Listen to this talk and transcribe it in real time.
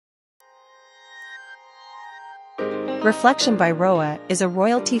Reflection by Roa is a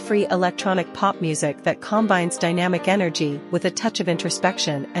royalty-free electronic pop music that combines dynamic energy with a touch of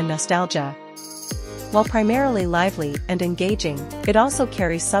introspection and nostalgia. While primarily lively and engaging, it also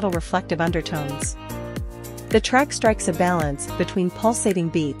carries subtle reflective undertones. The track strikes a balance between pulsating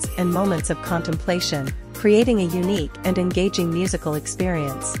beats and moments of contemplation, creating a unique and engaging musical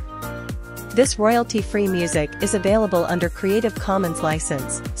experience. This royalty-free music is available under Creative Commons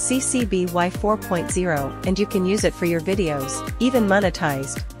license, CC BY 4.0, and you can use it for your videos, even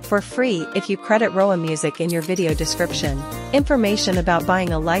monetized, for free if you credit Roa Music in your video description. Information about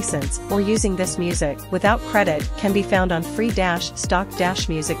buying a license or using this music without credit can be found on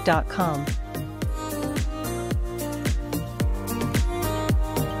free-stock-music.com.